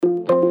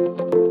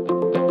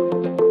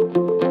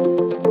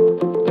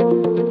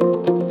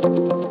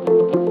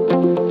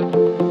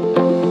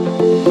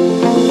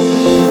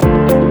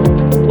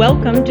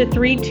to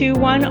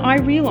 321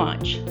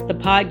 iRelaunch, the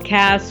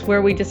podcast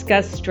where we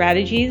discuss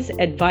strategies,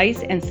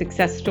 advice, and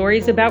success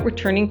stories about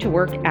returning to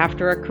work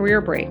after a career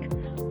break.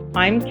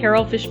 I'm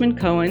Carol Fishman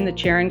Cohen, the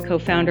chair and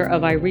co-founder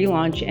of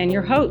iRelaunch and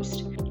your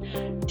host.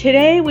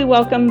 Today, we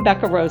welcome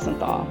Becca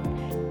Rosenthal.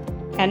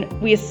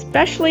 And we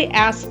especially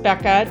asked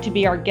Becca to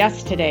be our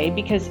guest today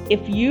because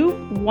if you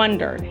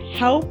wondered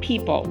how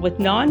people with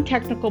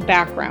non-technical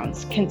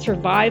backgrounds can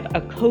survive a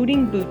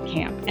coding boot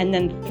camp and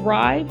then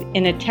thrive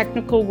in a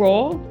technical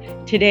role,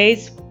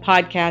 today's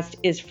podcast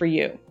is for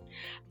you.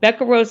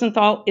 Becca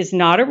Rosenthal is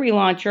not a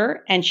relauncher,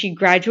 and she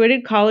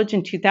graduated college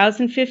in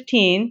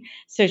 2015,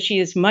 so she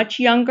is much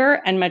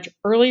younger and much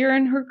earlier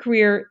in her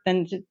career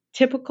than the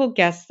typical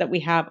guests that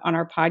we have on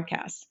our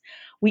podcast.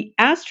 We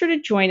asked her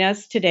to join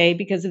us today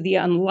because of the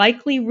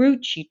unlikely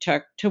route she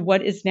took to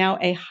what is now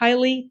a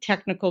highly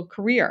technical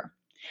career.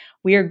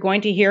 We are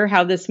going to hear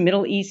how this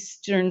Middle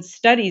Eastern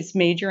Studies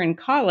major in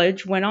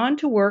college went on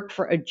to work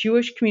for a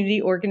Jewish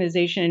community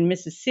organization in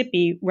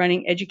Mississippi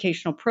running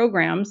educational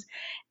programs,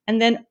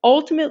 and then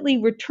ultimately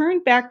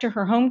returned back to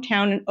her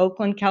hometown in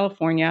Oakland,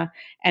 California,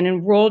 and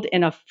enrolled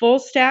in a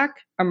full-stack,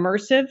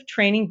 immersive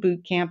training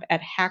boot camp at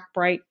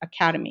Hackbright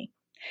Academy.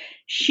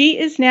 She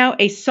is now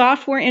a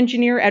software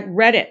engineer at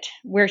Reddit,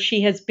 where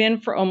she has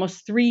been for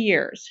almost 3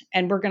 years.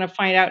 And we're going to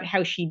find out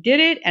how she did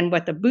it and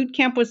what the boot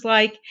camp was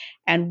like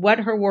and what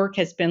her work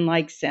has been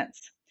like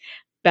since.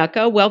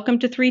 Becca, welcome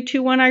to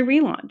 321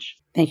 iRelaunch.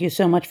 Thank you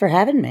so much for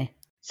having me.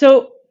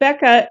 So,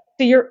 Becca,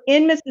 so you're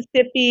in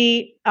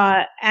Mississippi,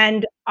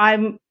 and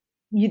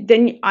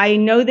I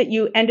know that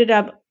you ended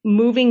up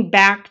moving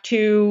back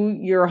to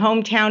your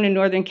hometown in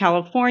Northern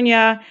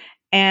California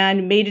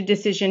and made a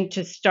decision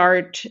to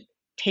start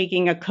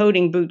taking a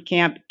coding boot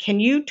camp. Can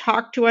you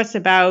talk to us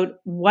about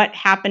what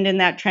happened in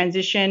that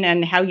transition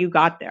and how you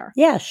got there?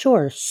 Yeah,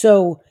 sure.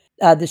 So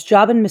this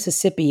job in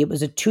Mississippi, it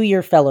was a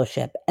 2-year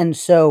fellowship. And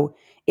so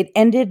it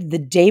ended the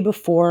day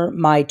before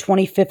my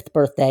 25th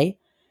birthday.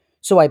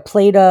 So I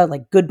played a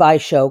goodbye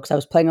show because I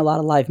was playing a lot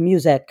of live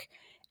music.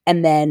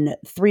 And then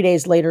 3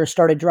 days later,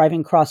 started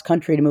driving cross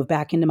country to move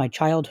back into my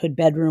childhood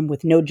bedroom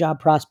with no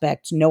job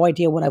prospects, no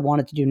idea what I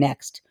wanted to do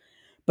next.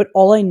 But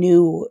all I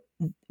knew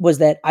was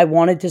that I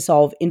wanted to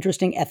solve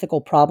interesting ethical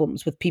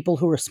problems with people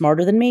who were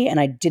smarter than me, and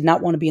I did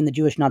not want to be in the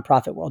Jewish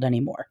nonprofit world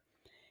anymore.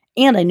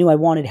 And I knew I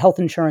wanted health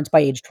insurance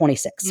by age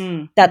 26.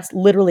 That's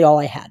literally all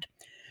I had.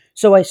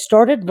 So I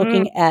started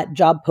looking at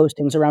job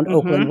postings around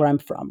Oakland, where I'm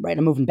from, right?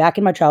 I'm moving back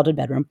in my childhood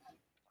bedroom.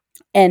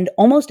 And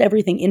almost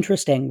everything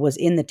interesting was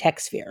in the tech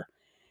sphere.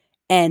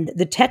 And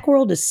the tech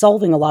world is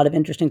solving a lot of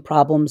interesting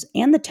problems,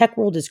 and the tech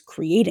world is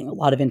creating a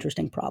lot of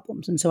interesting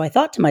problems. And so I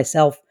thought to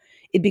myself,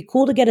 it'd be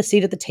cool to get a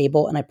seat at the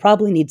table, and I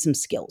probably need some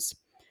skills.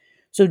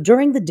 So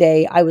during the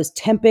day, I was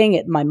temping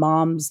at my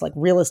mom's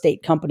real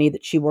estate company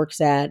that she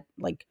works at,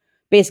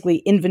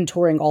 basically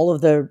inventorying all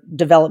of the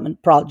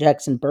development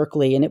projects in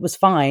Berkeley, and it was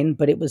fine,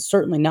 but it was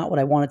certainly not what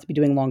I wanted to be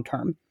doing long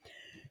term.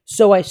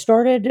 So I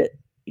started,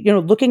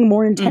 looking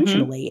more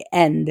intentionally,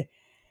 and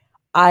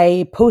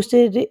I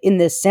posted in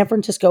this San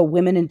Francisco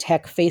Women in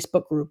Tech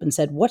Facebook group and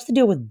said, "What's the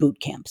deal with boot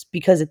camps?"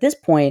 Because at this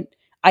point,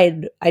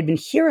 I'd been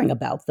hearing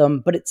about them,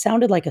 but it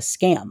sounded like a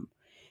scam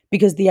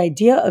because the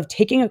idea of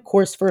taking a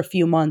course for a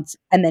few months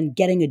and then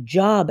getting a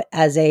job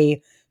as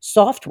a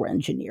software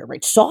engineer,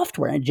 right?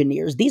 Software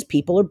engineers, these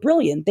people are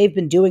brilliant. They've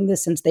been doing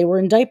this since they were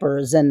in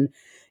diapers and,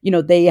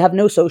 they have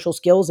no social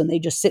skills and they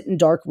just sit in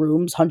dark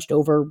rooms hunched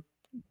over,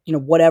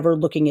 whatever,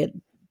 looking at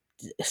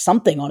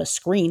something on a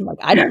screen.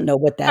 I don't know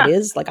what that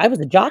is. I was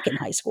a jock in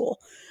high school,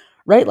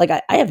 right?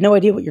 I have no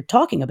idea what you're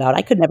talking about.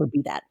 I could never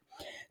be that.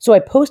 So I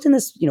post in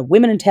this,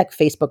 Women in Tech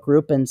Facebook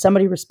group and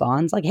somebody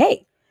responds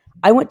 "Hey,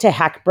 I went to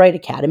Hackbright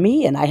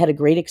Academy and I had a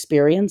great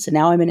experience. And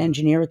now I'm an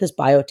engineer at this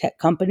biotech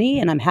company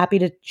and I'm happy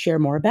to share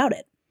more about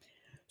it."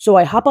 So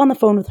I hop on the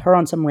phone with her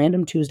on some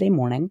random Tuesday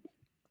morning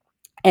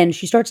and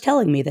she starts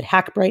telling me that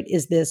Hackbright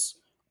is this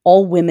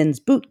all women's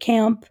boot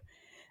camp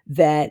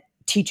that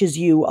teaches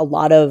you a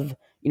lot of,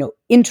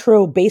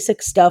 intro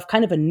basic stuff,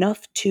 kind of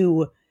enough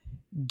to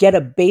get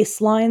a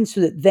baseline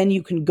so that then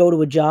you can go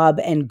to a job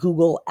and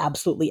Google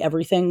absolutely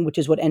everything, which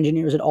is what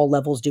engineers at all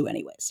levels do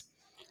anyways.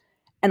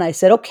 And I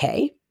said,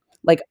 okay,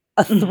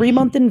 a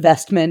 3-month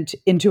investment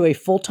into a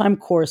full-time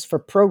course for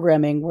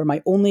programming where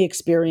my only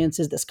experience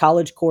is this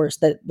college course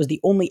that was the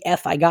only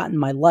F I got in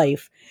my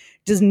life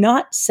does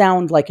not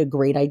sound like a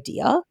great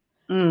idea.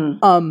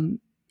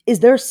 Is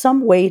there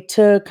some way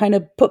to kind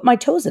of put my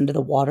toes into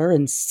the water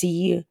and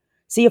see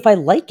if I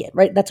like it,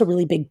 right? That's a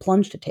really big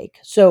plunge to take.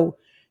 So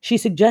she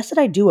suggested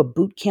I do a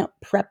boot camp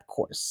prep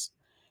course.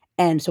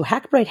 And so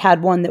Hackbright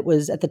had one that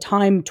was at the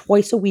time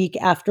twice a week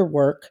after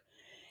work.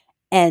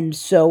 And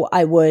so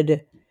I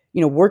would,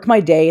 work my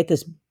day at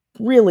this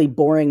really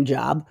boring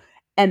job.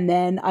 And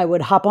then I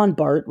would hop on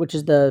BART, which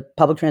is the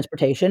public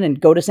transportation, and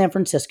go to San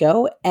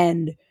Francisco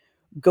and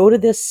go to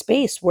this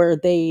space where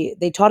they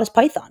taught us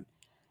Python.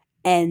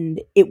 And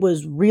it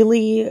was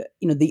really,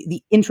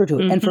 the intro to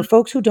it. And for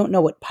folks who don't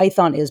know what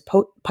Python is,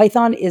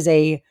 Python is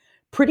a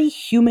pretty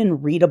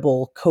human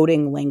readable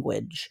coding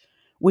language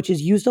which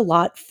is used a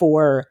lot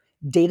for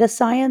data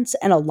science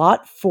and a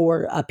lot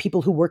for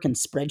people who work in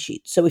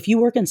spreadsheets. So if you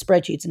work in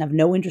spreadsheets and have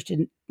no interest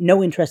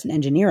in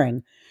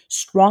engineering,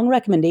 strong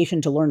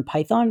recommendation to learn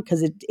Python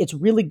because it's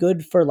really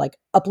good for like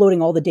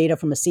uploading all the data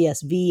from a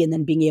CSV and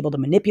then being able to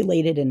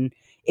manipulate it. And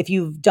if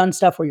you've done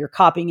stuff where you're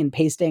copying and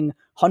pasting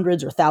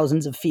hundreds or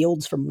thousands of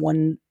fields from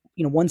one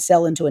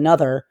cell into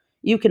another,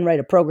 you can write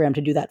a program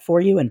to do that for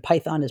you. And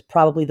Python is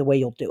probably the way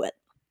you'll do it.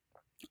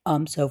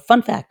 So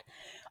fun fact.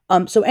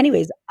 So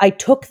anyways, I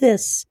took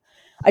this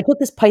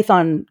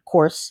Python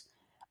course,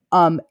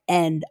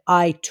 and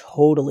I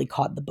totally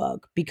caught the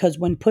bug because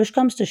when push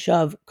comes to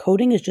shove,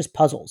 coding is just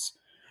puzzles,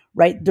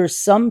 right? There's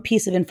some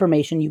piece of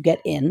information you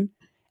get in,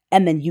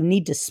 and then you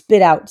need to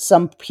spit out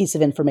some piece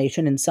of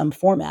information in some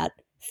format,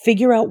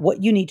 figure out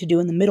what you need to do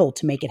in the middle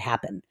to make it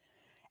happen.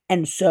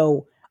 And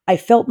so I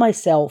felt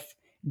myself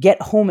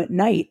get home at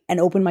night and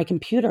open my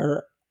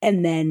computer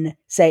and then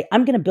say,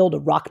 I'm going to build a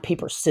rock,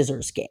 paper,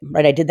 scissors game,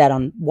 right? I did that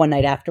on one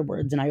night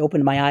afterwards and I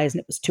opened my eyes and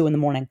it was 2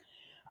 a.m.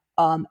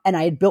 And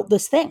I had built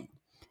this thing.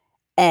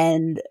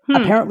 And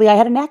apparently I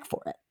had a knack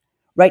for it,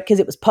 right? Because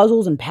it was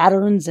puzzles and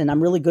patterns and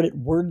I'm really good at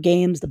word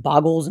games, the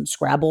Boggles and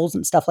Scrabbles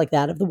and stuff like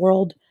that of the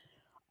world,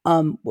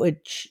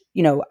 which,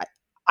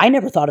 I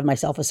never thought of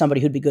myself as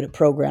somebody who'd be good at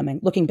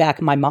programming. Looking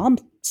back, my mom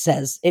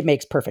says it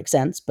makes perfect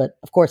sense, but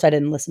of course I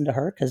didn't listen to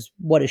her because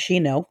what does she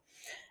know?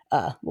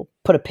 We'll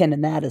put a pin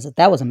in that as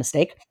that was a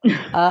mistake.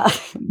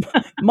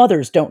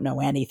 Mothers don't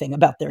know anything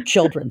about their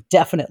children,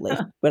 definitely.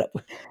 But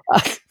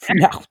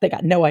no, they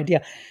got no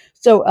idea.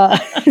 So,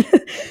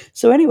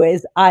 so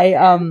anyways, I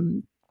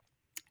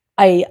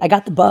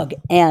got the bug,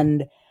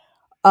 and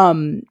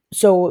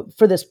so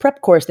for this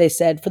prep course, they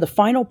said for the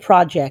final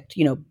project,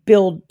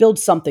 build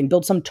something,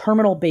 build some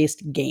terminal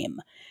based game.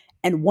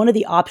 And one of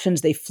the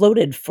options they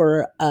floated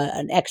for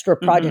an extra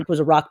project was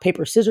a rock,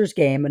 paper, scissors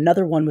game.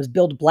 Another one was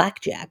build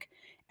blackjack.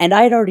 And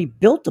I had already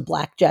built a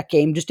blackjack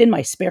game just in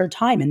my spare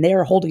time. And they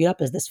were holding it up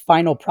as this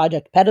final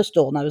project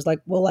pedestal. And I was like,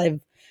 well, I've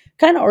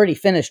kind of already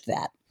finished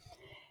that.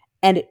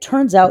 And it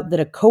turns out that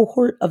a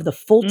cohort of the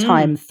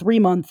full-time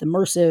 3-month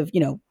immersive,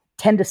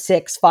 10 to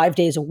 6, 5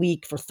 days a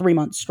week for 3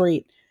 months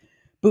straight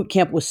boot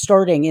camp was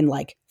starting in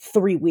like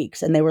 3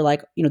 weeks. And they were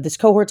like, this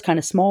cohort's kind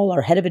of small.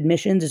 Our head of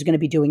admissions is going to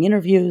be doing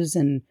interviews.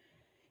 And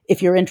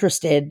if you're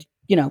interested,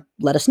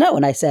 let us know.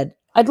 And I said,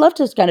 I'd love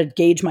to kind of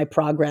gauge my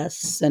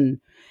progress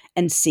and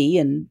see.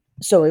 And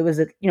so it was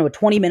a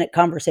 20-minute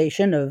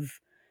conversation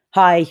of,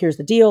 hi, here's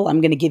the deal.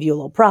 I'm going to give you a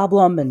little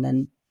problem and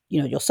then,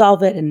 you'll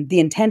solve it. And the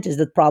intent is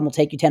that the problem will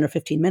take you 10 or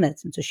 15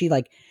 minutes. And so she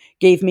like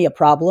gave me a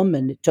problem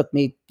and it took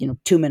me,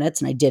 2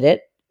 minutes and I did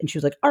it. And she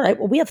was like, all right,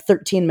 well, we have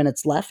 13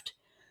 minutes left.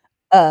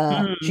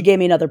 She gave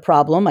me another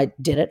problem. I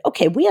did it.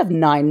 Okay, we have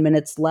 9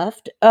 minutes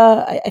left.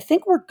 I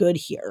think we're good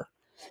here.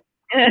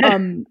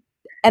 And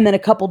then a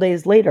couple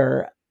days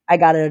later, I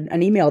got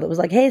an email that was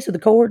like, hey, so the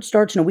cohort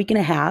starts in a week and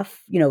a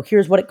half.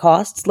 Here's what it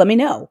costs. Let me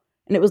know.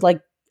 And it was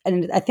like,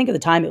 and I think at the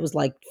time it was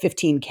like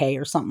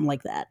 $15K or something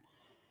like that.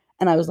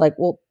 And I was like,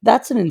 well,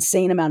 that's an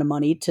insane amount of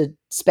money to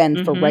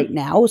spend for right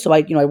now. So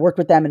I worked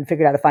with them and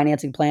figured out a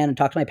financing plan and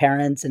talked to my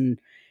parents and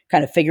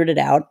kind of figured it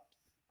out.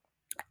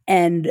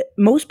 And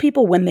most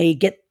people, when they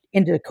get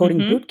into coding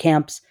boot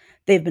camps,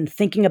 they've been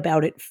thinking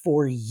about it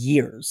for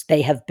years.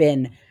 They have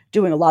been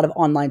doing a lot of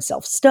online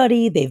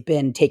self-study. They've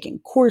been taking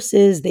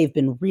courses. They've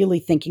been really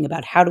thinking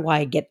about how do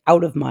I get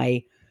out of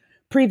my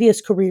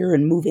previous career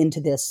and move into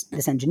this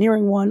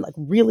engineering one, like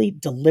really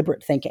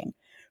deliberate thinking.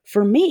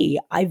 For me,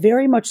 I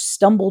very much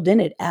stumbled in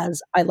it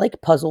as I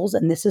like puzzles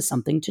and this is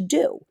something to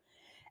do.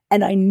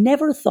 And I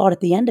never thought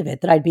at the end of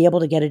it that I'd be able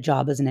to get a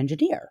job as an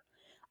engineer.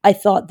 I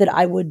thought that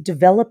I would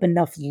develop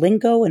enough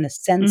lingo and a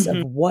sense of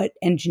what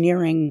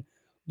engineering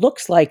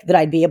looks like that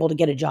I'd be able to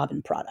get a job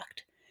in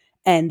product.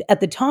 And at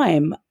the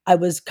time, I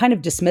was kind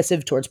of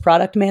dismissive towards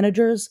product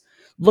managers.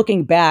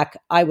 Looking back,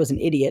 I was an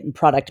idiot, and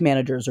product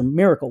managers are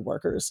miracle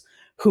workers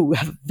who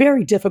have a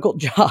very difficult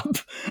job.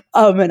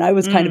 And I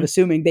was kind of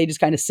assuming they just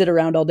kind of sit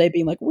around all day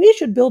being like, we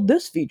should build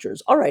this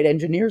features. All right,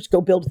 engineers, go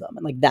build them.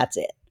 And like, that's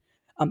it.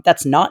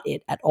 That's not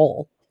it at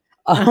all.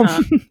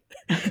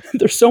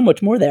 There's so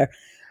much more there.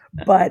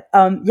 But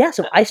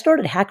so I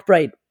started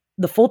Hackbright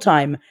the full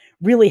time,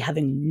 really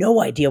having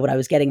no idea what I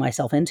was getting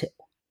myself into.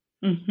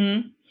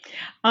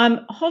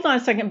 Hold on a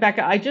second,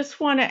 Becca. I just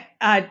want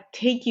to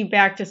take you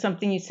back to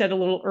something you said a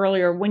little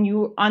earlier. When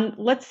you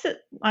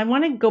I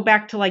want to go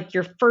back to like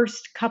your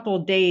first couple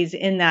of days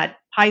in that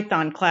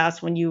Python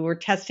class when you were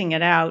testing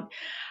it out.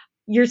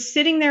 You're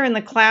sitting there in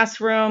the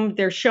classroom.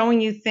 They're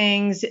showing you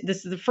things.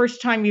 This is the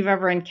first time you've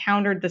ever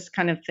encountered this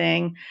kind of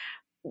thing.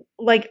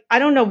 Like, I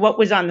don't know what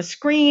was on the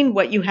screen,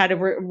 what you had to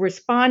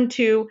respond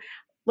to.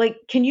 Like,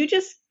 can you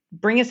just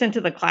bring us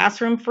into the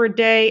classroom for a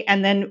day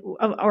and then,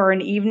 or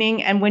an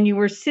evening? And when you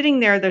were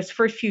sitting there those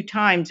first few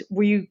times,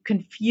 were you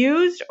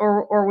confused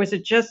or was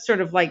it just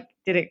sort of like,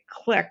 did it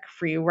click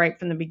for you right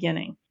from the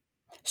beginning?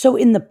 So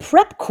in the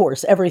prep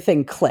course,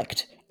 everything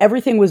clicked.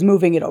 Everything was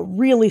moving at a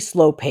really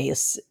slow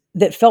pace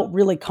that felt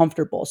really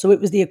comfortable. So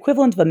it was the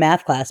equivalent of a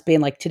math class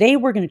being like, today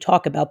we're going to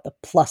talk about the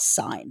plus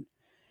sign.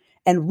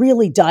 and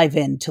really dive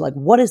into like,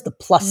 what does the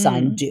plus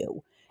sign Mm.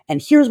 do?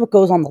 And here's what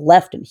goes on the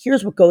left and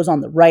here's what goes on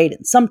the right.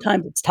 And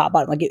sometimes it's top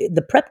bottom. Like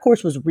the prep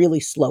course was really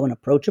slow and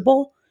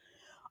approachable.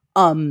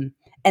 Um,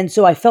 and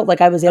so I felt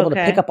like I was able to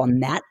pick Okay. up on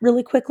that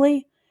really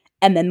quickly.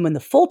 And then when the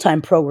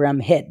full-time program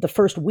hit, the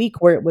first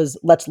week where it was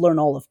let's learn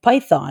all of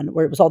Python,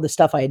 where it was all the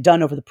stuff I had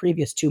done over the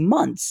previous 2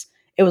 months,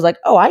 it was like,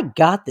 oh, I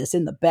got this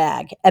in the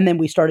bag. And then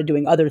we started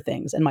doing other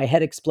things and my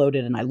head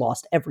exploded and I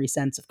lost every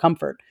sense of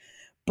comfort.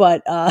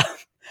 But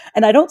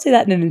and I don't say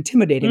that in an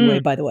intimidating way,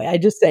 Mm. by the way. I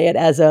just say it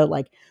as a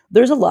like,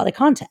 there's a lot of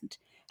content.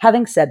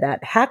 Having said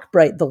that,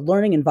 Hackbright, the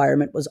learning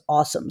environment was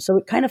awesome. So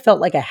it kind of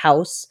felt like a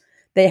house.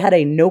 They had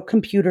a no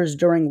computers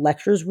during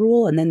lectures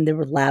rule, and then there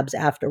were labs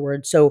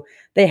afterwards. So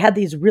they had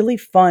these really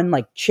fun,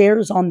 like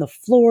chairs on the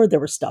floor. There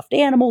were stuffed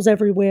animals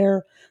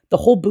everywhere. The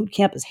whole boot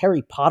camp is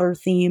Harry Potter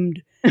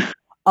themed.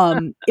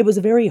 It was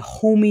a very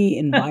homey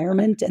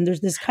environment, and there's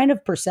this kind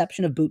of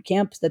perception of boot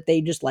camps that they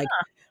just like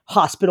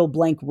hospital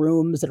blank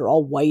rooms that are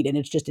all white and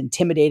it's just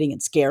intimidating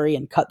and scary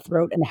and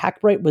cutthroat. And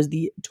Hackbright was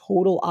the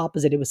total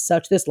opposite. It was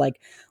such this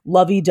like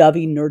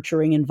lovey-dovey,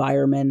 nurturing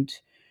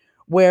environment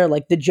where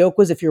like the joke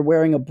was if you're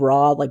wearing a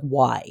bra, like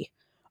why?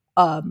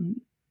 Um,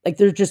 like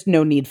there's just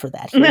no need for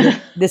that here.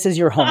 This is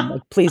your home.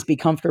 Like please be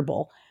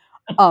comfortable.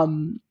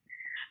 Um,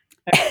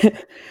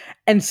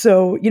 and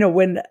so,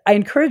 when I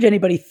encourage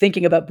anybody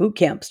thinking about boot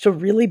camps to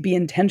really be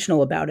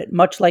intentional about it,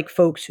 much like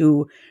folks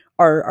who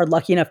are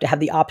lucky enough to have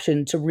the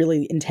option to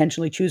really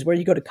intentionally choose where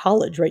you go to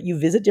college, right? You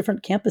visit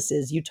different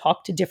campuses, you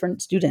talk to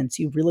different students,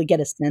 you really get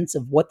a sense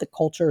of what the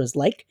culture is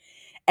like.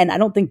 And I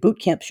don't think boot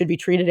camp should be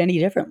treated any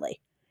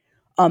differently.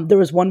 There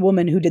was one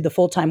woman who did the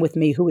full time with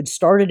me who had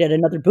started at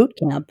another boot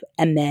camp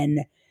and then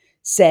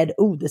said,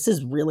 "Oh, this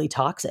is really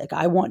toxic.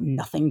 I want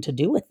nothing to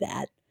do with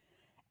that."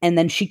 And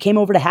then she came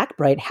over to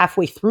Hackbright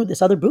halfway through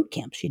this other boot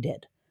camp she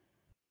did.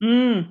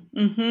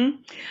 Mhm.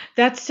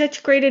 That's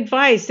such great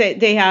advice.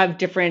 They have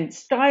different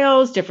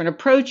styles, different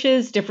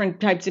approaches, different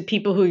types of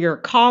people who are your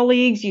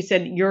colleagues. You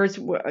said your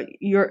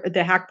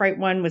the Hackbright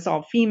one was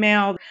all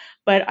female,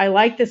 but I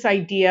like this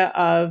idea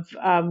of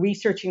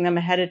researching them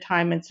ahead of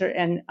time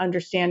and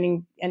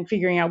understanding and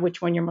figuring out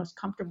which one you're most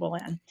comfortable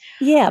in.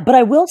 Yeah, but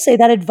I will say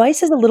that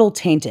advice is a little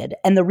tainted.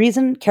 And the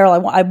reason, Carol,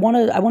 I want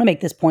to make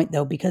this point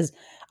though, because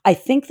I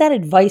think that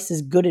advice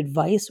is good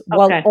advice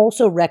while Okay.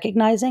 also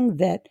recognizing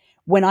that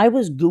when I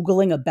was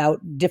Googling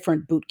about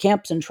different boot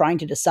camps and trying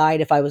to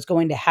decide if I was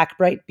going to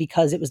Hackbright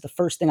because it was the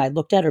first thing I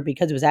looked at or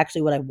because it was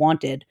actually what I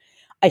wanted,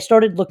 I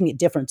started looking at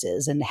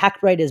differences. And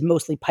Hackbright is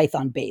mostly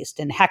Python based,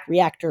 and Hack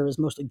Reactor is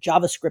mostly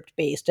JavaScript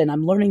based. And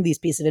I'm learning these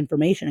pieces of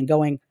information and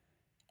going,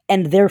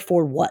 and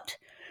therefore what?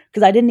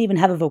 Because I didn't even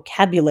have a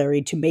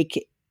vocabulary to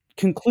make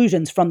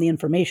conclusions from the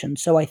information.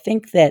 So I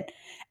think that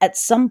at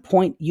some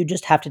point you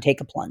just have to take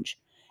a plunge.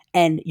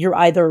 And you're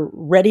either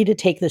ready to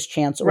take this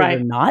chance or you're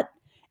Right. not.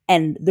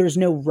 And there's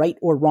no right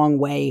or wrong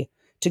way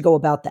to go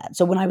about that.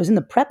 So when I was in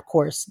the prep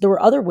course, there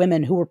were other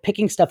women who were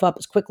picking stuff up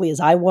as quickly as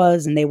I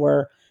was, and they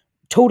were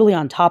totally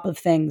on top of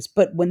things.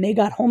 But when they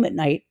got home at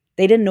night,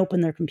 they didn't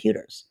open their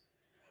computers,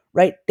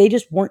 right? They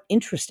just weren't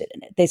interested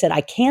in it. They said,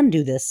 I can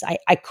do this.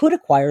 I could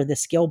acquire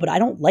this skill, but I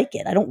don't like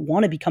it. I don't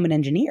want to become an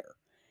engineer.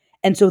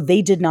 And so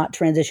they did not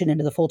transition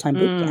into the full time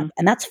boot Mm, camp.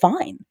 And that's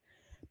fine.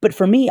 But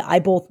for me, I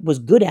both was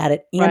good at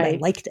it and I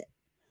right. liked it.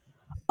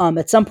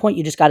 At some point,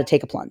 you just got to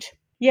take a plunge.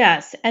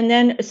 Yes, and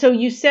then so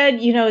you said,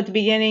 at the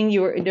beginning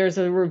there's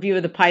a review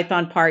of the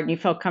Python part and you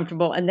felt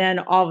comfortable, and then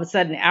all of a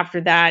sudden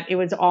after that it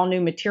was all new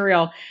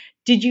material.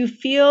 Did you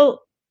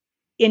feel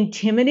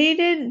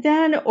intimidated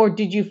then, or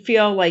did you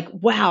feel like,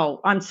 wow,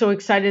 I'm so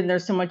excited and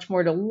there's so much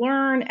more to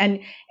learn?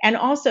 And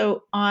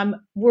also,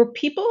 were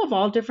people of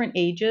all different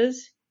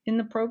ages in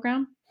the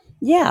program?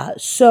 Yeah.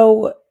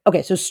 So,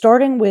 okay. So,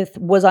 starting with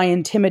was I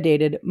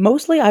intimidated?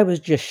 Mostly I was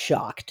just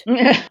shocked.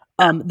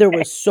 There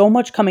was so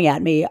much coming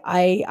at me.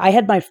 I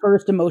had my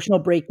first emotional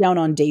breakdown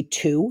on day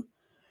 2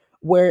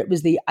 where it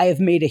was the I have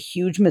made a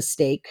huge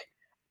mistake.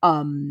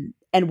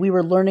 And we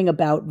were learning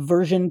about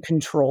version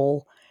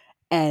control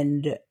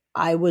and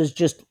I was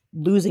just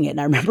losing it. And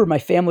I remember my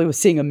family was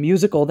seeing a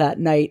musical that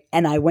night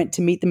and I went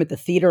to meet them at the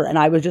theater and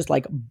I was just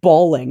like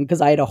bawling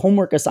because I had a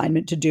homework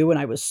assignment to do and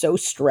I was so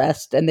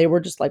stressed and they were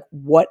just like,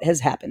 "What has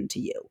happened to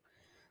you?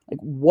 Like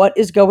what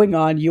is going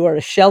on? You are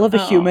a shell of a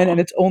human and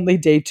Oh, it's only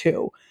day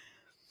 2."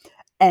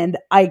 And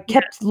I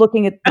kept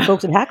looking at the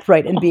folks at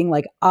Hackbright and being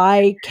like,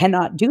 "I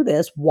cannot do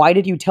this. Why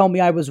did you tell me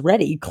I was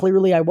ready?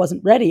 Clearly I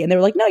wasn't ready." And they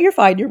were like, "No, you're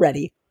fine. You're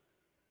ready."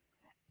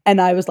 And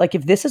I was like,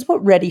 "If this is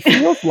what ready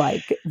feels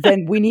like,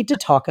 then we need to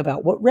talk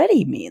about what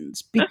ready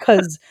means.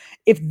 Because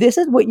if this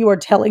is what you are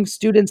telling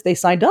students they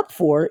signed up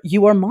for,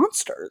 you are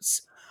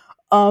monsters.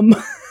 Um,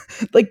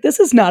 like, this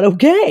is not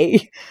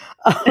okay."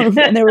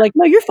 And they were like,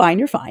 "No, you're fine.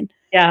 You're fine."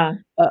 yeah.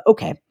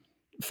 Okay,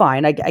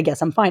 fine. I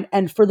guess I'm fine.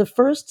 And for the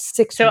first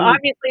 6 So weeks,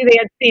 obviously they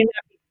had seen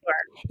that before.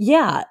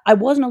 yeah, I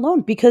wasn't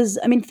alone because,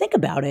 I mean, think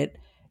about it.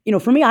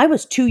 For me, I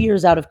was 2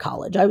 years out of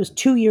college. I was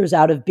 2 years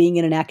out of being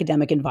in an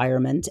academic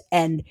environment,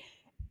 and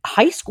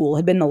high school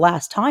had been the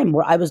last time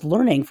where I was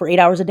learning for 8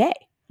 hours a day.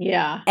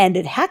 Yeah. And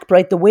at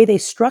Hackbright, the way they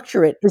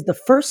structure it is the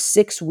first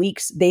 6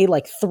 weeks, they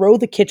like throw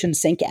the kitchen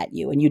sink at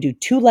you and you do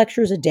 2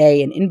 lectures a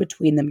day. And in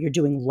between them, you're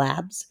doing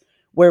labs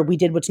where we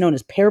did what's known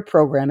as pair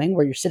programming,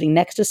 where you're sitting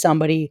next to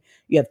somebody.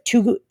 You have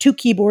two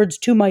keyboards,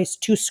 2 mice,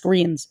 2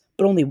 screens,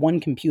 but only 1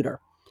 computer.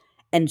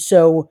 And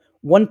so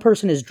one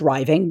person is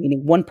driving,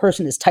 meaning one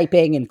person is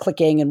typing and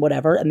clicking and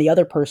whatever, and the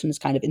other person is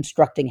kind of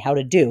instructing how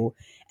to do.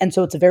 And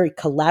so it's a very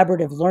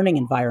collaborative learning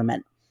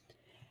environment.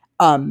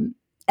 Um,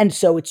 and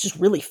so it's just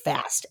really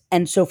fast.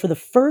 And so for the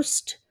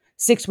first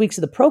 6 weeks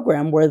of the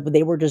program where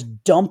they were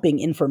just dumping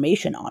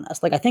information on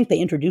us, like I think they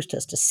introduced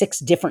us to 6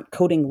 different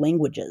coding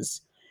languages,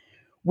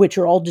 which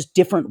are all just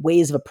different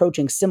ways of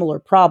approaching similar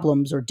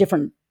problems or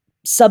different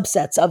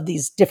subsets of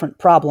these different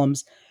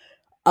problems.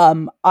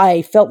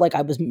 I felt like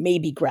I was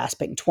maybe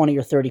grasping 20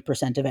 or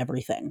 30% of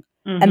everything.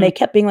 And Mm-hmm. they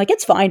kept being like,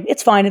 it's fine.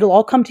 It'll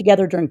all come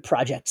together during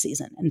project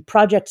season. And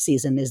project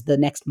season is the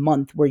next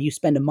month where you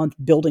spend a month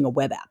building a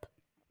web app.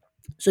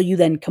 So you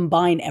then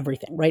combine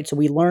everything, right? So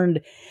we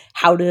learned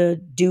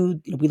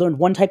we learned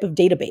one type of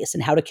database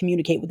and how to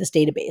communicate with this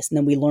database. And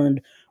then we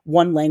learned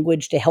one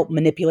language to help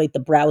manipulate the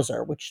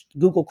browser, which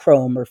Google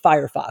Chrome or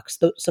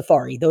Firefox,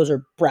 Safari, those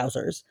are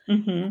browsers.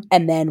 Mm-hmm.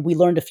 And then we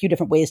learned a few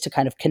different ways to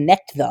kind of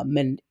connect them.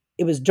 And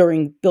it was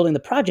during building the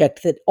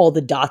project that all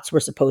the dots were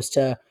supposed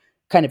to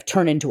kind of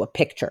turn into a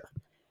picture.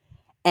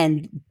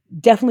 And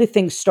definitely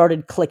things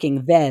started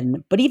clicking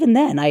then. But even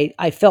then,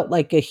 I felt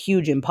like a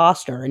huge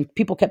imposter. And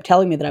people kept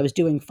telling me that I was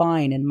doing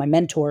fine. And my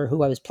mentor,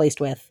 who I was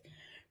placed with,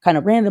 kind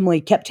of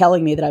randomly kept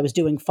telling me that I was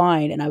doing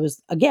fine. And I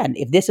was, again,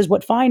 if this is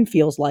what fine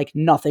feels like,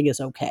 nothing is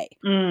okay.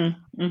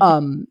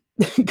 Mm-hmm.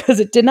 Because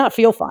it did not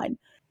feel fine.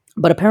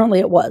 But apparently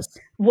it was.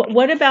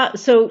 What about,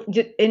 so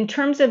in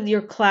terms of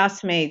your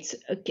classmates,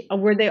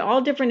 were they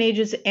all different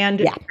ages and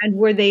Yeah.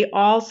 were they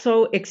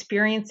also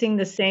experiencing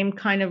the same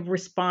kind of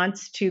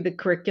response to the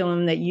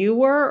curriculum that you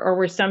were, or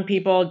were some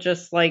people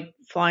just like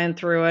flying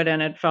through it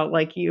and it felt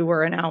like you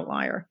were an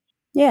outlier?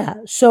 Yeah.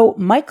 So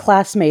my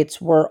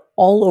classmates were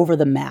all over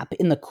the map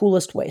in the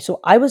coolest way. So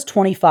I was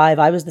 25.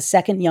 I was the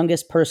second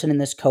youngest person in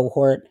this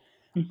cohort.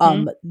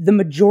 Mm-hmm. The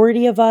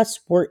majority of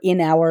us were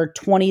in our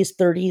 20s,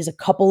 30s, a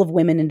couple of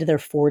women into their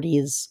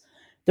 40s.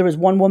 There was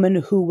one woman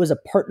who was a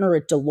partner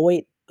at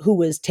Deloitte who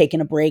was taking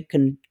a break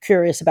and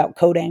curious about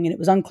coding, and it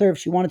was unclear if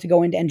she wanted to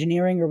go into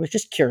engineering or was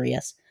just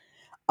curious.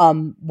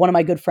 One of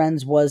my good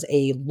friends was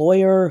a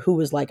lawyer who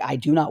was like, I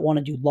do not want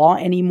to do law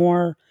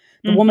anymore.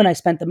 The Mm-hmm. woman I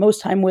spent the most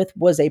time with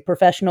was a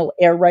professional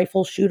air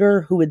rifle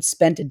shooter who had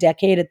spent a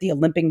decade at the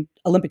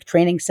Olympic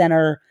Training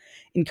Center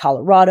in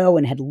Colorado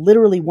and had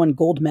literally won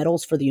gold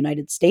medals for the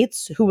United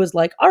States, who was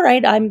like, all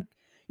right,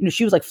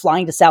 she was like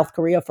flying to South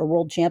Korea for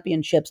world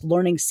championships,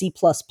 learning C++,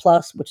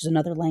 which is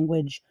another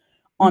language,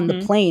 on the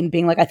Mm-hmm. plane,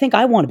 being like, I think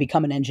I want to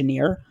become an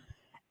engineer.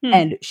 Hmm.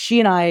 And she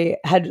and I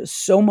had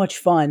so much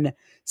fun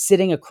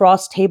sitting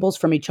across tables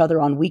from each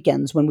other on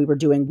weekends when we were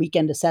doing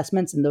weekend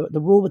assessments. And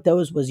the rule with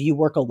those was you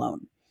work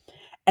alone.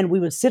 And we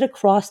would sit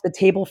across the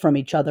table from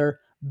each other,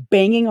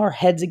 banging our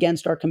heads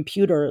against our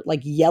computer,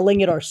 like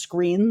yelling at our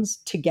screens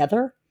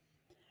together.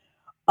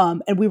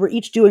 And we were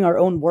each doing our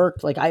own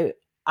work. Like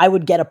I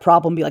would get a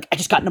problem, be like, I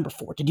just got number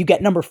 4. Did you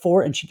get number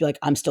 4? And she'd be like,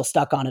 I'm still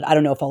stuck on it. I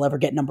don't know if I'll ever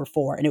get number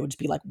 4. And it would just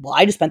be like, well,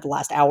 I just spent the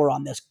last hour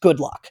on this.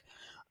 Good luck.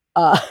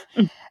 Uh,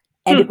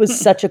 and it was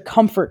such a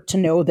comfort to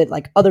know that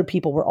like other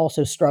people were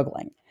also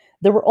struggling.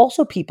 There were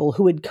also people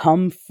who had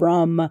come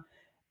from,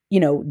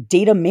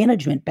 data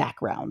management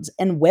backgrounds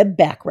and web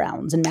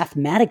backgrounds and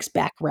mathematics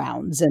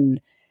backgrounds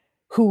and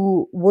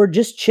who were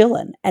just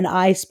chilling. And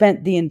I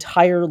spent the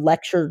entire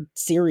lecture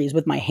series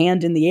with my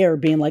hand in the air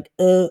being like,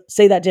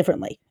 say that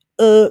differently.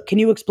 Can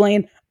you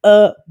explain?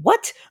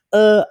 What?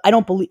 I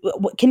don't believe,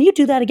 can you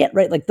do that again?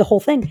 Right? Like the whole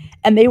thing.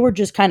 And they were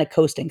just kind of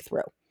coasting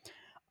through.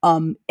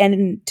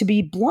 And to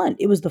be blunt,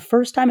 it was the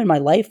first time in my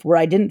life where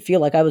I didn't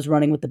feel like I was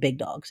running with the big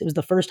dogs. It was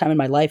the first time in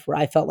my life where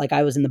I felt like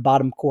I was in the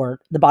bottom quarter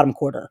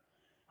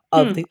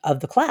of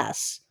the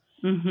class.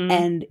 Mm-hmm.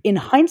 And in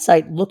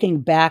hindsight,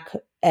 looking back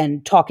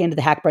and talking to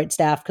the Hackbright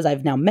staff, because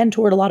I've now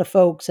mentored a lot of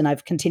folks and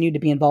I've continued to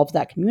be involved with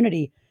that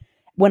community.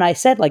 When I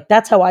said like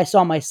that's how I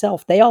saw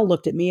myself, they all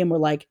looked at me and were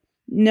like,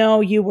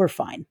 "No, you were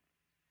fine.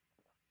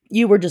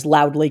 You were just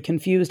loudly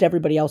confused.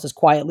 Everybody else is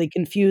quietly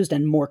confused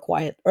and more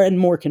quiet and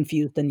more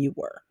confused than you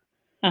were."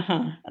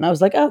 Uh-huh. And I was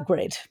like, "Oh,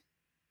 great.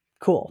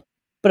 Cool."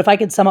 But if I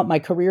could sum up my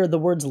career, the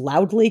words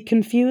loudly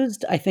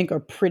confused, I think are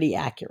pretty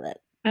accurate.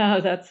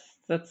 Oh, that's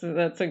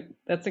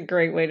a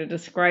great way to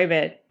describe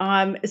it.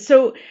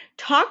 So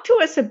talk to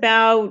us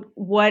about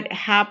what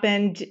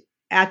happened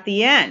at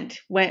the end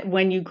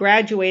when you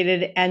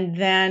graduated, and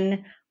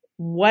then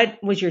what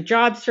was your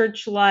job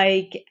search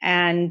like,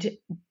 and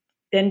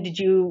then did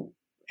you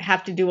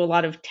have to do a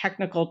lot of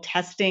technical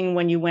testing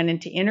when you went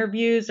into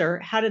interviews, or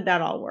how did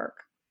that all work?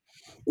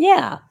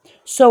 Yeah.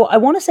 So I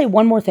want to say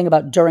one more thing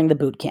about during the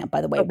boot camp,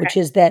 by the way, Okay. which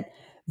is that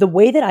the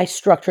way that I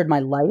structured my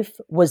life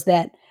was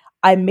that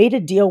I made a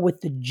deal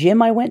with the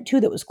gym I went to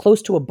that was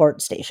close to a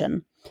BART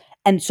station.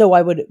 And so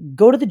I would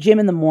go to the gym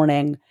in the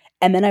morning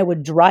And then I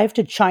would drive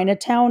to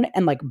Chinatown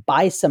and like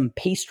buy some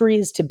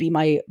pastries to be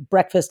my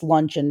breakfast,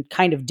 lunch, and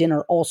kind of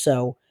dinner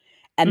also,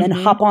 and then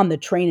Mhm. hop on the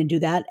train and do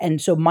that. And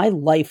so my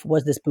life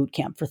was this boot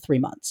camp for 3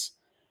 months.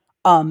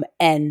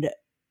 And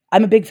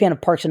I'm a big fan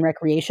of Parks and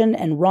Recreation,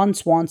 and Ron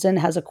Swanson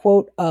has a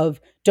quote of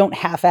 "Don't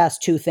half-ass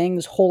two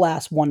things,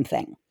 whole-ass one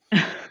thing."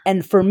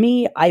 And for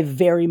me, I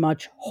very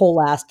much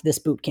whole-assed this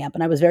boot camp,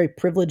 and I was very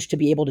privileged to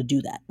be able to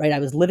do that, right? I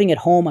was living at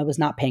home, I was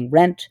not paying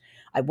rent,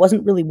 I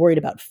wasn't really worried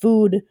about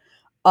food,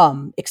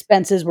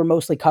 expenses were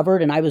mostly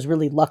covered, and I was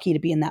really lucky to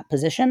be in that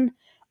position.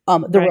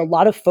 There were Right. a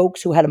lot of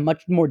folks who had a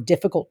much more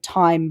difficult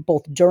time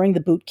both during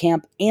the boot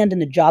camp and in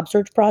the job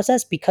search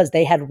process because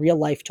they had real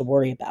life to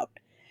worry about.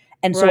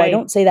 And so I Right.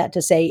 don't say that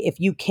to say if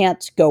you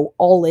can't go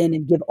all in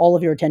and give all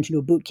of your attention to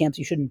a boot camps,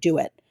 you shouldn't do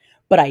it.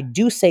 But I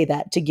do say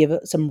that to give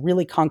some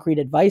really concrete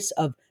advice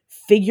of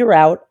figure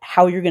out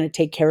how you're going to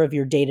take care of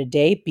your day to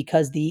day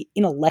because the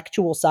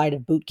intellectual side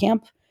of boot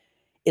camp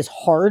is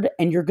hard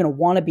and you're going to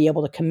want to be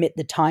able to commit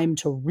the time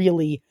to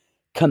really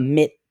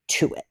commit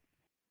to it.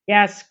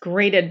 Yes,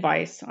 great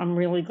advice. I'm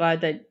really glad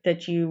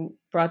that you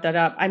brought that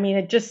up. I mean,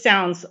 it just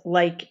sounds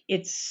like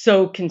it's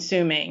so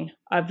consuming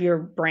of your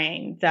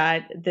brain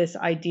that this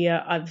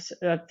idea of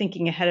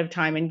thinking ahead of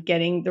time and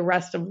getting the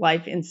rest of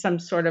life in some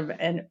sort of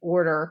an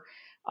order,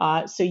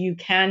 so you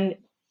can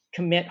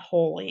commit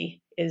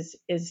wholly is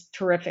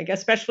terrific,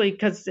 especially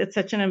because it's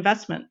such an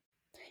investment.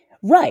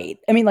 Right.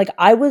 I mean, like,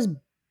 I was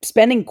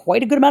spending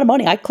quite a good amount of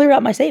money. I cleared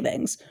out my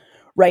savings,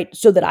 right?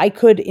 So that I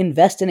could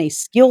invest in a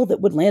skill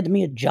that would land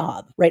me a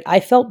job, right?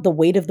 I felt the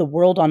weight of the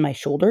world on my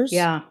shoulders.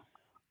 Yeah.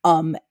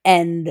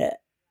 And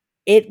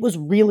it was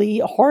really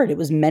hard. It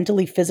was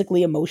mentally,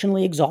 physically,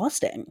 emotionally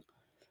exhausting.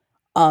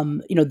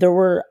 There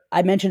were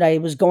I mentioned I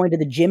was going to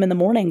the gym in the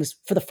mornings.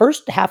 For the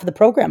first half of the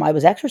program, I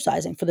was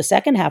exercising. For the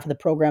second half of the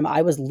program,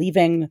 I was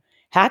leaving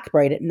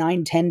Hackbright at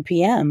 9, 10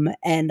 p.m.,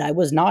 and I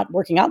was not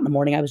working out in the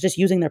morning. I was just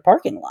using their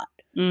parking lot.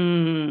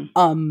 Mm.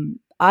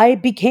 I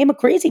became a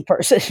crazy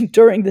person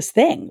during this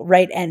thing,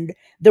 right? And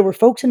there were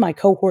folks in my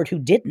cohort who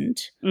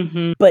didn't,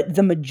 Mhm. but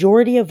the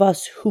majority of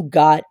us who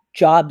got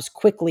jobs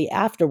quickly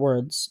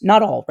afterwards,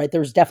 not all, right?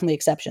 There's definitely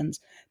exceptions.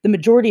 The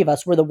majority of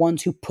us were the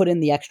ones who put in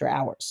the extra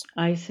hours.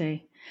 I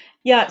see.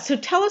 Yeah, so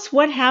tell us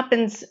what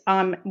happens,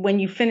 when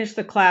you finish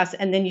the class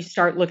and then you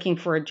start looking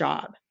for a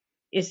job.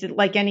 Is it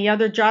like any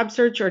other job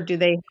search, or do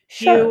they help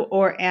you, Sure.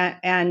 or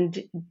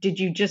and did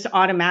you just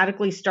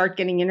automatically start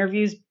getting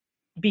interviews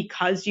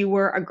because you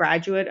were a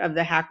graduate of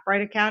the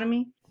Hackbright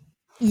Academy?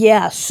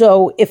 Yeah,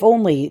 so if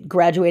only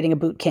graduating a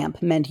boot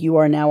camp meant you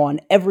are now on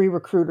every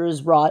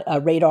recruiter's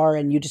radar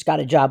and you just got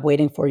a job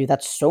waiting for you.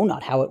 That's so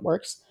not how it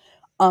works.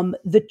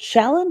 The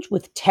challenge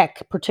with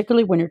tech,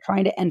 particularly when you're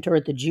trying to enter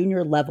at the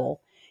junior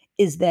level,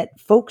 is that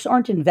folks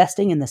aren't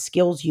investing in the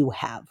skills you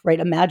have, right?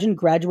 Imagine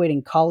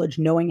graduating college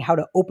knowing how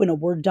to open a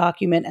Word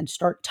document and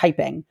start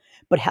typing,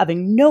 but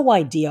having no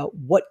idea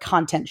what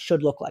content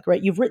should look like,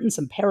 right? You've written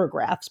some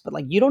paragraphs, but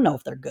like you don't know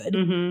if they're good.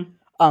 Mhm.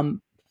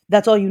 Um,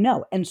 that's all you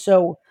know. And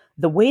so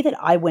the way that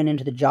I went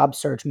into the job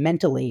search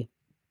mentally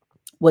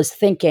was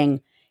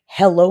thinking,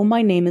 hello,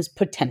 my name is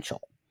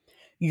potential.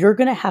 You're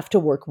going to have to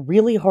work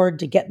really hard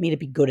to get me to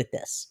be good at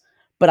this,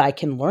 but I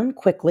can learn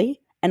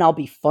quickly and I'll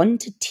be fun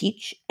to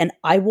teach. And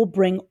I will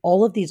bring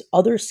all of these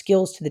other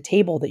skills to the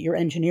table that your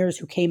engineers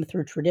who came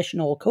through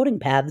traditional coding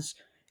paths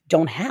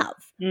don't have,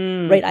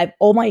 Mm. right? I have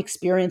all my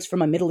experience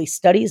from a Middle East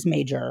studies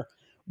major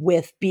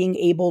with being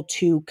able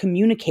to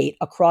communicate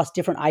across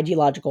different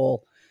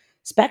ideological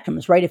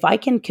spectrums, right? If I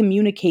can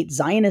communicate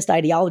Zionist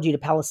ideology to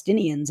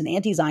Palestinians and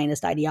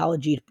anti-Zionist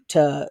ideology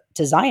to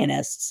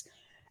Zionists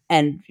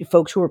and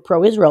folks who are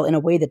pro-Israel in a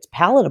way that's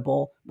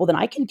palatable, well, then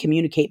I can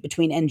communicate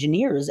between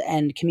engineers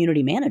and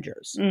community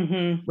managers,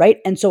 Mhm. right?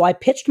 And so I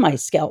pitched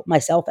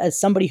myself as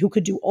somebody who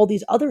could do all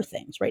these other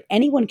things, right?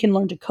 Anyone can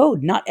learn to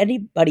code. Not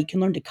anybody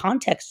can learn to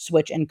context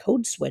switch and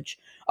code switch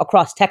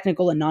across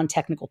technical and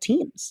non-technical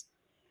teams.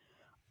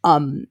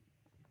 Um,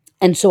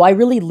 and so I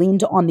really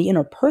leaned on the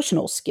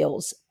interpersonal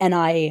skills and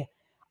I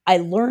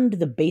learned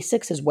the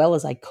basics as well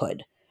as I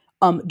could.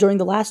 During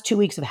the last 2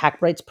 weeks of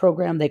Hackbright's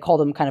program, they call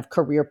them kind of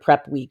career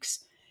prep weeks,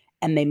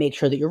 and they make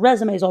sure that your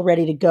resume is all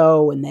ready to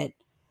go and that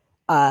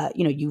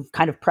you've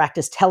kind of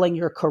practiced telling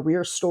your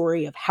career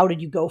story of how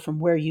did you go from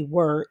where you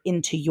were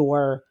into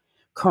your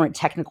current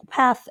technical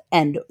path.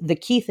 And the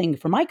key thing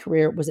for my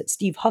career was that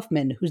Steve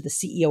Huffman, who's the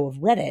CEO of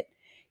Reddit,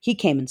 he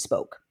came and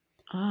spoke.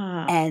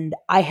 Ah. And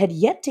I had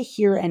yet to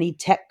hear any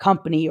tech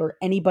company or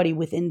anybody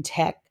within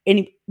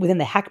within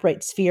the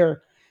Hackbright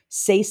sphere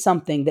say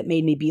something that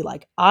made me be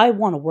like, I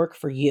want to work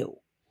for you.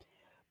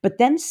 But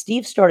then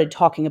Steve started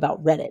talking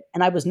about Reddit,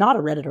 and I was not a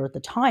Redditor at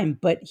the time,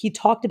 but he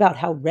talked about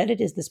how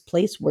Reddit is this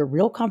place where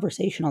real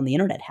conversation on the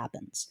internet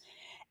happens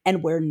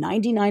and where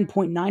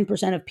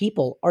 99.9% of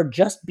people are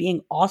just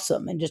being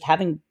awesome and just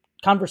having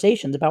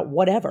conversations about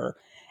whatever.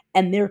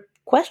 And their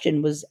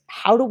question was,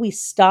 how do we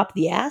stop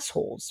the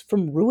assholes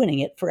from ruining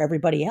it for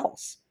everybody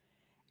else?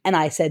 And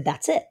I said,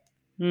 that's it.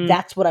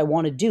 That's what I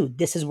want to do.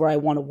 This is where I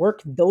want to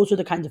work. Those are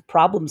the kinds of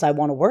problems I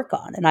want to work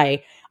on. And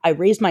I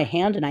raised my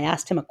hand and I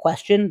asked him a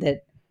question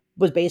that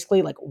was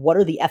basically like, what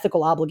are the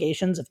ethical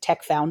obligations of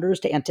tech founders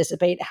to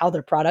anticipate how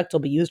their product will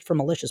be used for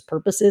malicious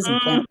purposes and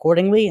plan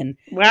accordingly? And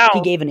Wow.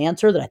 he gave an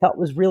answer that I thought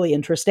was really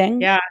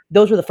interesting. Yeah.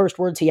 Those were the first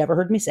words he ever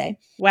heard me say.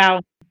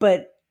 Wow.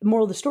 But the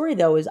moral of the story,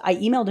 though, is I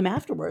emailed him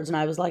afterwards and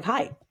I was like,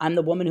 hi, I'm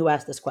the woman who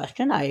asked this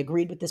question. I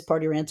agreed with this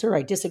part of your answer.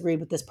 I disagreed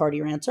with this part of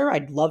your answer.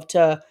 I'd love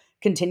to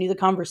continue the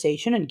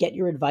conversation and get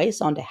your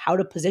advice on to how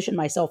to position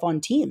myself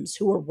on teams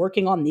who are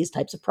working on these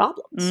types of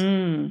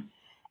problems.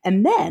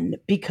 And then,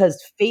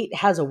 because fate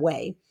has a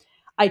way,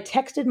 I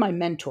texted my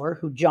mentor,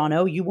 who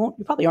Jono, you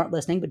probably aren't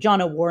listening, but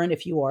Jono Warren,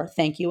 if you are,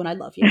 thank you and I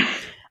love you.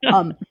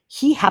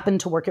 He happened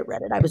to work at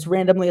Reddit. I was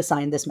randomly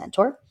assigned this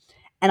mentor.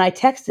 And I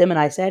texted him and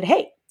I said,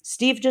 hey,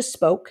 Steve just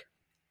spoke.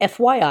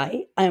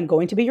 FYI, I am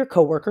going to be your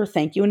coworker.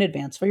 Thank you in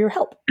advance for your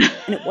help.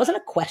 And it wasn't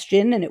a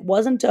question and it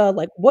wasn't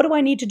like, what do I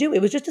need to do?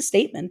 It was just a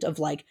statement of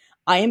like,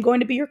 I am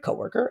going to be your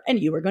coworker and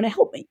you are going to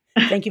help me.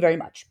 Thank you very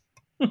much.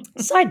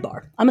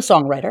 Sidebar, I'm a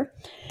songwriter.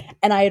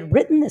 And I had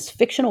written this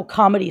fictional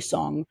comedy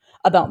song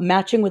about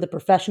matching with a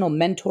professional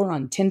mentor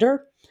on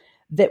Tinder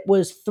that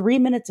was 3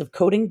 minutes of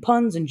coding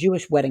puns and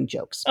Jewish wedding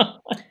jokes. Oh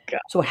my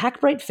God. So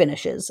Hackbright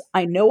finishes.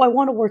 I know I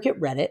want to work at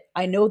Reddit.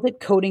 I know that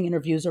coding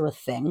interviews are a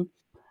thing.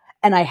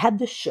 And I had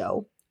this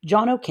show.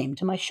 Jono came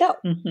to my show.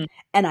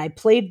 And I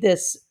played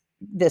this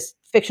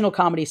fictional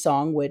comedy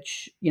song,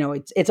 which,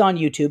 it's on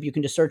YouTube. You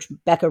can just search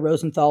Becca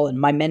Rosenthal and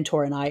my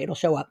mentor and I, it'll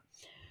show up.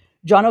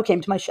 Jono came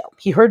to my show.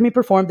 He heard me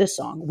perform this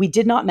song. We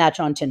did not match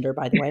on Tinder,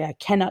 by the way. I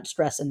cannot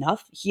stress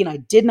enough. He and I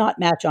did not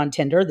match on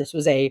Tinder. This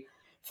was a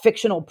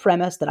fictional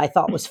premise that I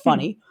thought was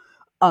funny.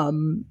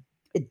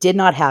 It did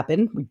not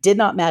happen. We did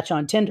not match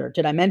on Tinder.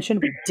 Did I mention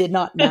we did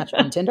not match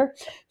on Tinder?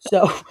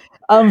 So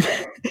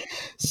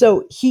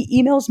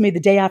he emails me the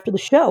day after the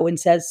show and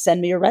says, send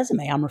me your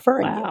resume. I'm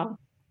referring you.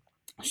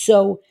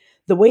 So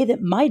the way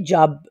that my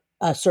job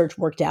search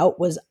worked out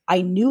was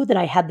I knew that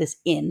I had this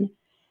in,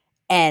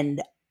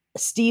 and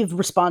Steve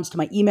responds to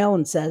my email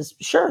and says,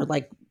 sure,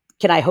 like,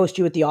 can I host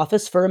you at the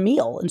office for a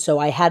meal? And so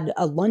I had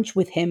a lunch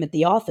with him at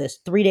the office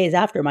 3 days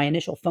after my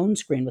initial phone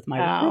screen with my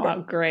recruiter.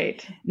 Oh,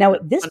 great. Now,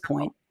 at this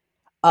point,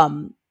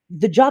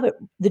 the job at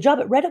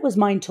Reddit was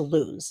mine to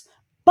lose,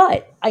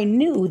 but I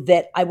knew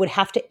that I would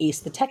have to ace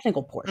the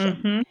technical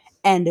portion.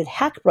 And at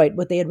Hackbright,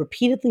 what they had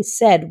repeatedly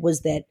said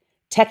was that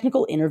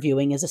technical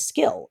interviewing is a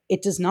skill.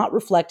 It does not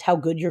reflect how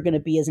good you're going to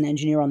be as an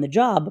engineer on the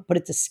job, but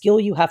it's a skill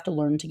you have to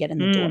learn to get in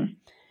the door.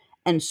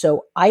 And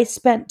so I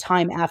spent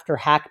time after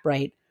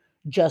Hackbright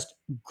just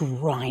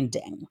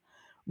grinding,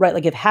 right?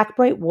 Like if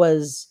Hackbright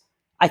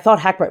I thought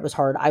Hackbright was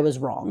hard. I was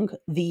wrong.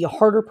 The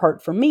harder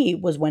part for me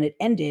was when it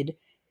ended,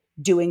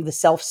 doing the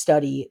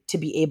self-study to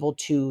be able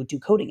to do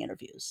coding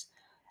interviews.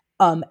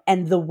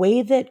 And the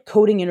way that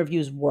coding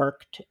interviews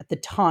worked at the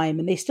time,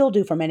 and they still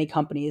do for many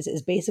companies,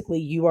 is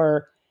basically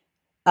you're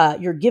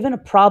given a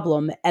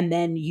problem and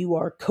then you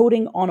are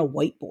coding on a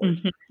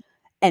whiteboard.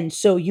 And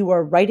so you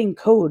are writing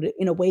code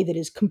in a way that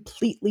is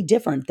completely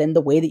different than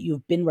the way that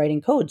you've been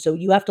writing code. So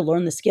you have to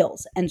learn the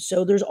skills. And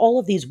so there's all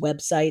of these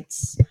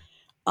websites,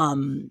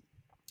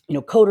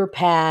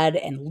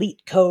 CoderPad and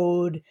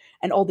LeetCode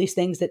and all these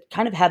things that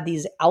kind of have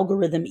these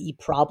algorithm-y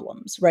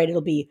problems, right?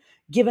 It'll be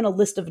given a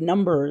list of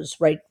numbers,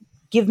 right?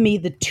 Give me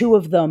the two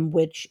of them,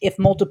 which if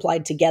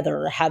multiplied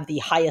together have the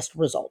highest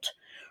result,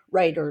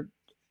 right? Or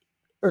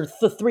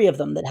the three of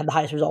them that have the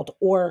highest result.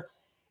 Or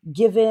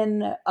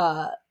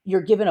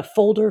you're given a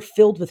folder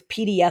filled with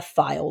PDF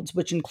files,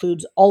 which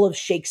includes all of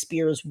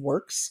Shakespeare's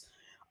works.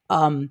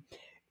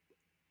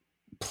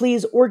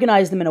 Please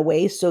organize them in a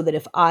way so that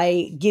if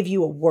I give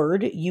you a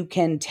word, you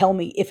can tell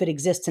me if it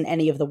exists in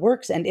any of the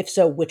works, and if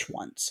so, which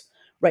ones.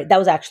 Right? That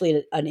was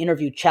actually an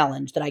interview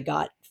challenge that I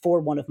got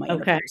for one of my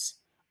interviews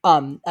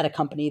at a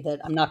company that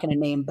I'm not going to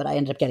name, but I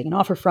ended up getting an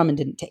offer from and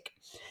didn't take.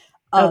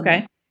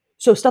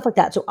 So stuff like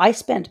that. So I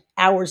spent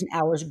hours and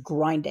hours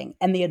grinding.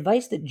 And the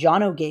advice that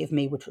Jono gave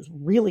me, which was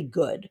really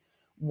good,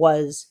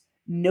 was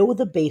know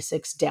the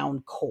basics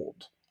down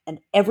cold and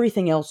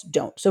everything else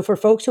don't. So for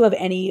folks who have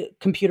any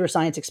computer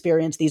science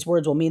experience, these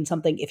words will mean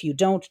something. If you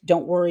don't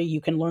worry,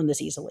 you can learn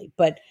this easily.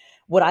 But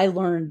what I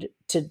learned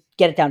to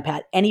get it down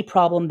pat, any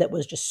problem that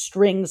was just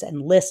strings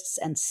and lists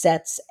and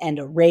sets and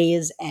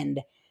arrays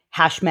and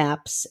hash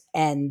maps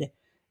and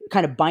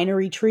kind of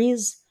binary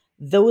trees,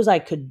 those I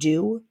could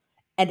do.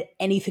 And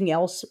anything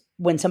else,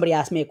 when somebody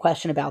asked me a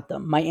question about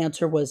them, my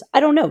answer was, I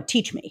don't know,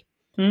 teach me.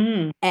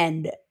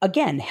 And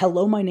again,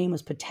 hello, my name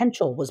is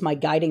potential was my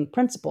guiding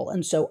principle.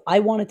 And so I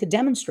wanted to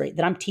demonstrate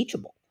that I'm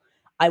teachable.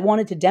 I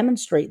wanted to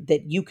demonstrate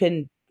that you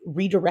can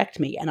redirect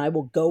me and I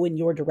will go in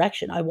your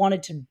direction. I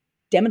wanted to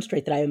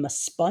demonstrate that I am a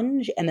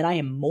sponge and that I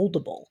am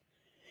moldable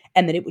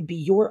and that it would be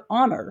your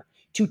honor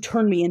to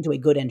turn me into a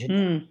good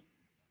engineer.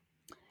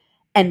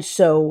 And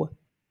so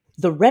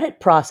the Reddit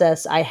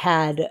process, I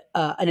had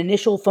an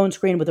initial phone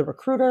screen with a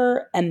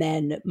recruiter and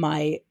then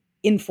my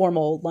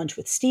informal lunch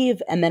with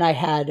Steve. And then I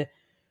had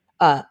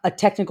a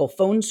technical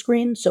phone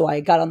screen. So I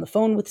got on the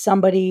phone with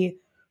somebody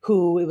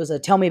who it was a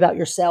tell me about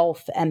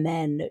yourself and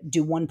then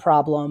do one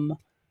problem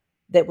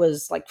that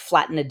was like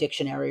flatten a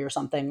dictionary or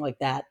something like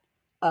that,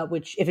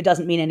 which if it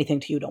doesn't mean anything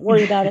to you, don't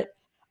worry about it.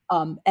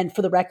 And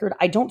for the record,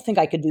 I don't think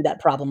I could do that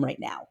problem right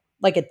now.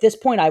 Like at this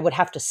point, I would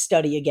have to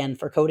study again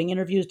for coding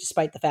interviews,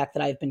 despite the fact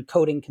that I've been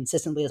coding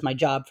consistently as my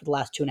job for the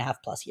last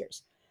 2.5+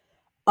 years.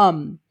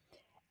 And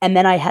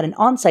then I had an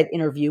on-site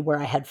interview where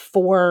I had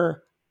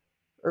four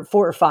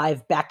or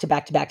five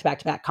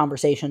back-to-back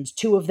conversations.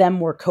 2 of them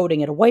were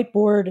coding at a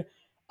whiteboard.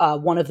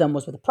 One of them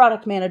was with a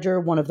product manager.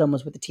 One of them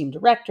was with the team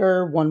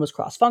director. One was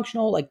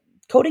cross-functional. Like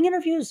coding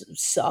interviews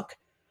suck.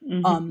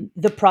 Mm-hmm.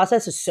 The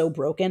process is so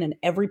broken, and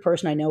every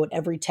person I know at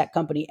every tech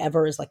company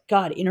ever is like,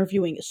 God,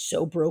 interviewing is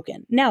so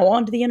broken. Now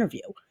on to the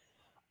interview.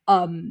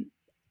 And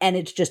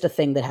it's just a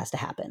thing that has to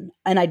happen.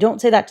 And I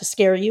don't say that to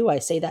scare you. I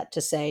say that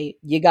to say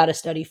you got to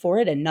study for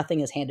it and nothing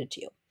is handed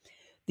to you.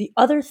 The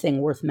other thing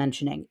worth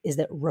mentioning is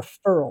that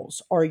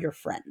referrals are your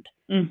friend.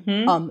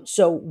 Mm-hmm.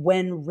 So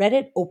when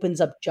Reddit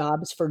opens up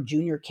jobs for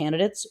junior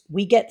candidates,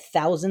 we get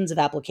thousands of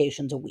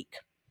applications a week.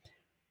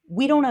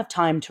 We don't have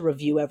time to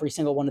review every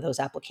single one of those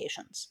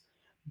applications.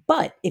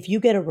 But if you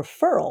get a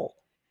referral,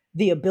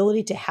 the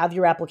ability to have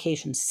your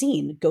application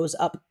seen goes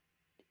up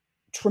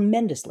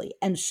tremendously.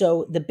 And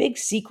so the big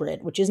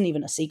secret, which isn't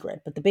even a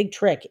secret, but the big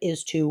trick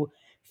is to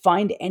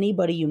find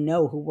anybody you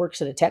know who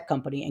works at a tech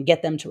company and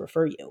get them to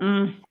refer you.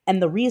 Mm. And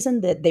the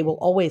reason that they will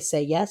always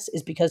say yes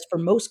is because for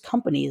most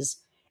companies,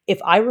 if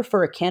I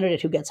refer a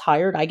candidate who gets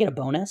hired, I get a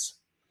bonus.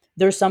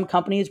 There's some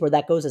companies where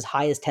that goes as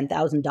high as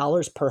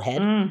 $10,000 per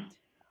head.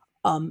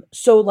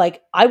 So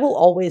like I will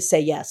always say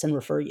yes and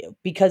refer you,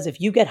 because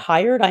if you get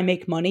hired, I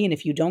make money. And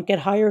if you don't get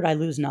hired, I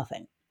lose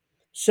nothing.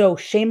 So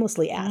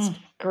shamelessly ask.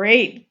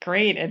 Great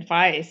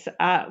advice.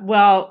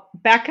 Well,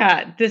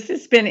 Becca, this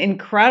has been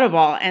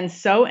incredible and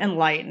so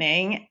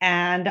enlightening.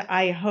 And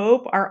I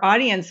hope our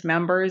audience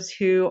members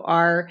who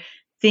are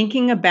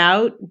thinking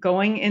about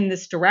going in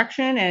this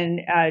direction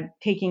and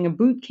taking a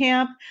boot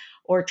camp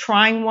or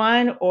trying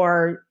one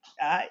or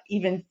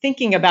even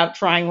thinking about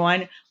trying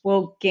one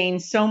will gain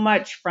so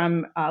much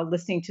from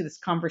listening to this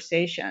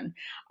conversation.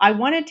 I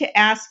wanted to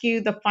ask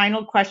you the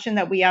final question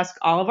that we ask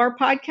all of our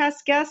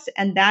podcast guests,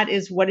 and that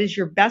is, what is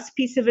your best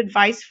piece of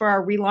advice for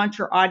our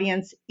relauncher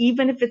audience,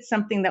 even if it's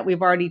something that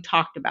we've already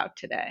talked about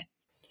today?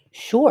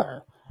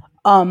 Sure.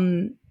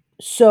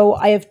 So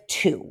I have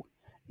 2.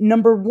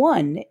 Number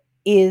 1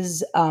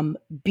 is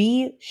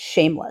be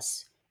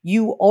shameless.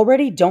 You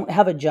already don't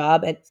have a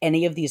job at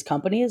any of these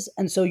companies,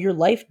 and so your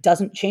life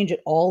doesn't change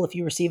at all if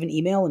you receive an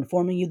email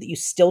informing you that you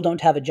still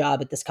don't have a job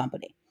at this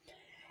company.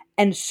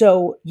 And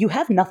so you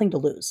have nothing to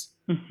lose.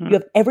 Mm-hmm. You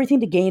have everything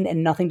to gain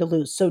and nothing to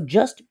lose. So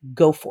just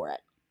go for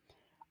it.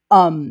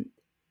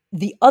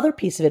 The other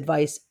piece of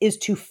advice is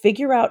to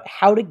figure out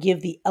how to give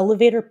the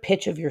elevator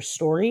pitch of your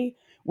story,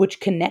 which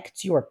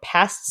connects your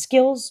past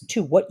skills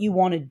to what you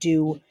want to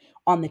do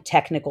on the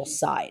technical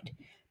side,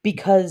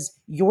 because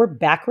your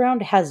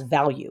background has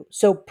value.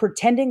 So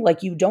pretending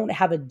like you don't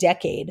have a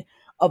decade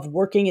of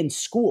working in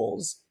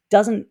schools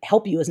doesn't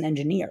help you as an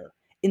engineer.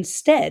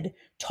 Instead,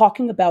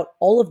 talking about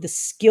all of the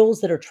skills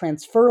that are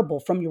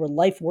transferable from your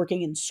life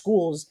working in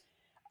schools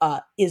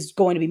is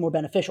going to be more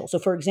beneficial. So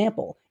for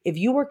example, if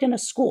you worked in a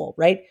school,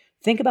 right,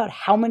 think about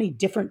how many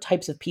different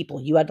types of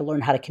people you had to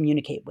learn how to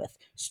communicate with: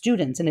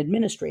 students and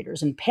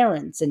administrators and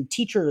parents and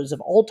teachers of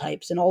all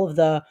types, and all of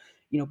the,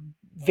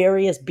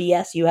 various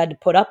BS you had to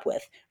put up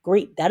with.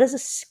 Great. That is a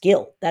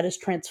skill that is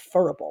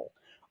transferable.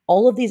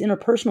 All of these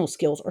interpersonal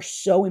skills are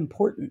so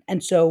important.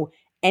 And so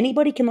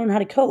anybody can learn how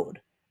to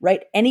code,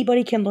 right?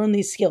 Anybody can learn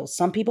these skills.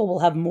 Some people will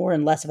have more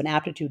and less of an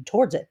aptitude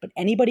towards it, but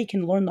anybody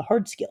can learn the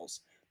hard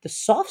skills. The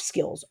soft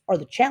skills are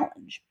the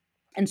challenge.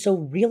 And so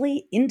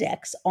really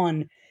index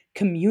on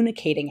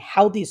communicating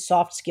how these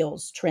soft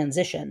skills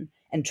transition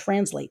and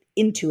translate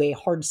into a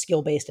hard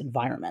skill-based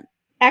environment.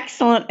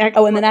 Excellent.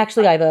 Oh, and then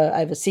actually I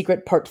have a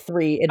secret part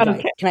 3 advice.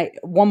 Okay. Can I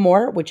one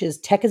more, which is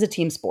tech is a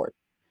team sport.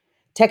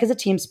 Tech is a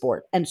team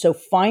sport. And so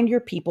find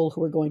your people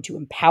who are going to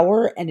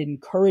empower and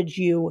encourage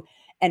you.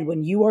 And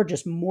when you are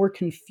just more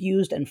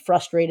confused and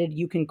frustrated,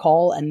 you can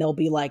call and they'll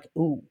be like,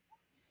 ooh,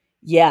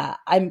 yeah,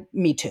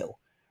 me too.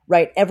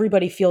 Right?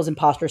 Everybody feels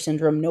imposter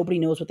syndrome. Nobody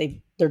knows what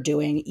they're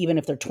doing, even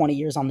if they're 20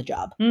 years on the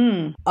job.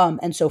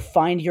 And so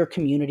find your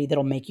community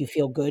that'll make you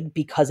feel good,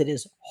 because it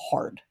is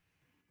hard.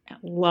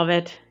 Love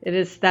it.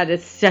 That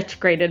is such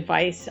great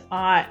advice.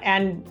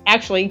 And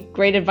actually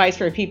great advice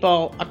for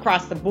people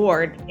across the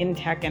board in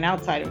tech and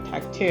outside of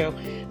tech too,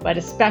 but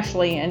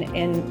especially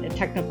in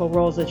technical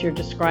roles as you're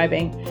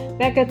describing.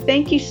 Becca,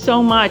 thank you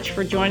so much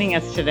for joining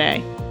us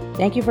today.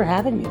 Thank you for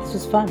having me. This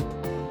was fun.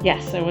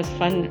 Yes, it was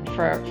fun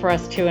for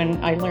us too,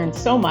 and I learned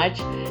so much.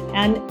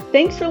 And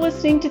thanks for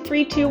listening to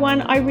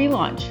 321 I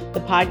Relaunch,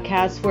 the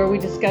podcast where we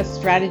discuss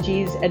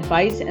strategies,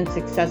 advice, and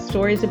success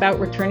stories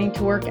about returning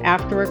to work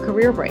after a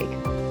career break.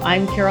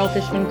 I'm Carol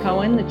Fishman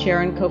Cohen, the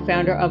chair and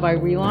co-founder of I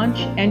Relaunch,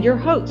 and your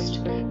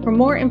host. For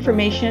more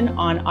information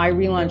on I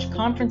Relaunch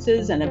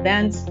conferences and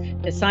events,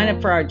 To sign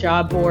up for our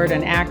job board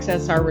and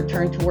access our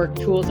return to work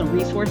tools and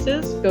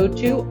resources, go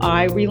to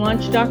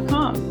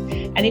irelaunch.com.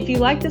 And if you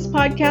like this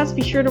podcast,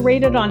 be sure to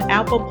rate it on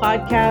Apple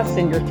Podcasts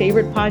and your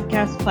favorite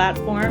podcast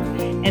platform.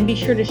 And be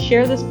sure to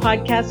share this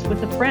podcast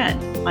with a friend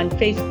on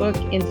Facebook,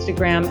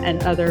 Instagram,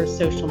 and other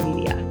social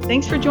media.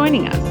 Thanks for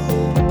joining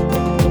us.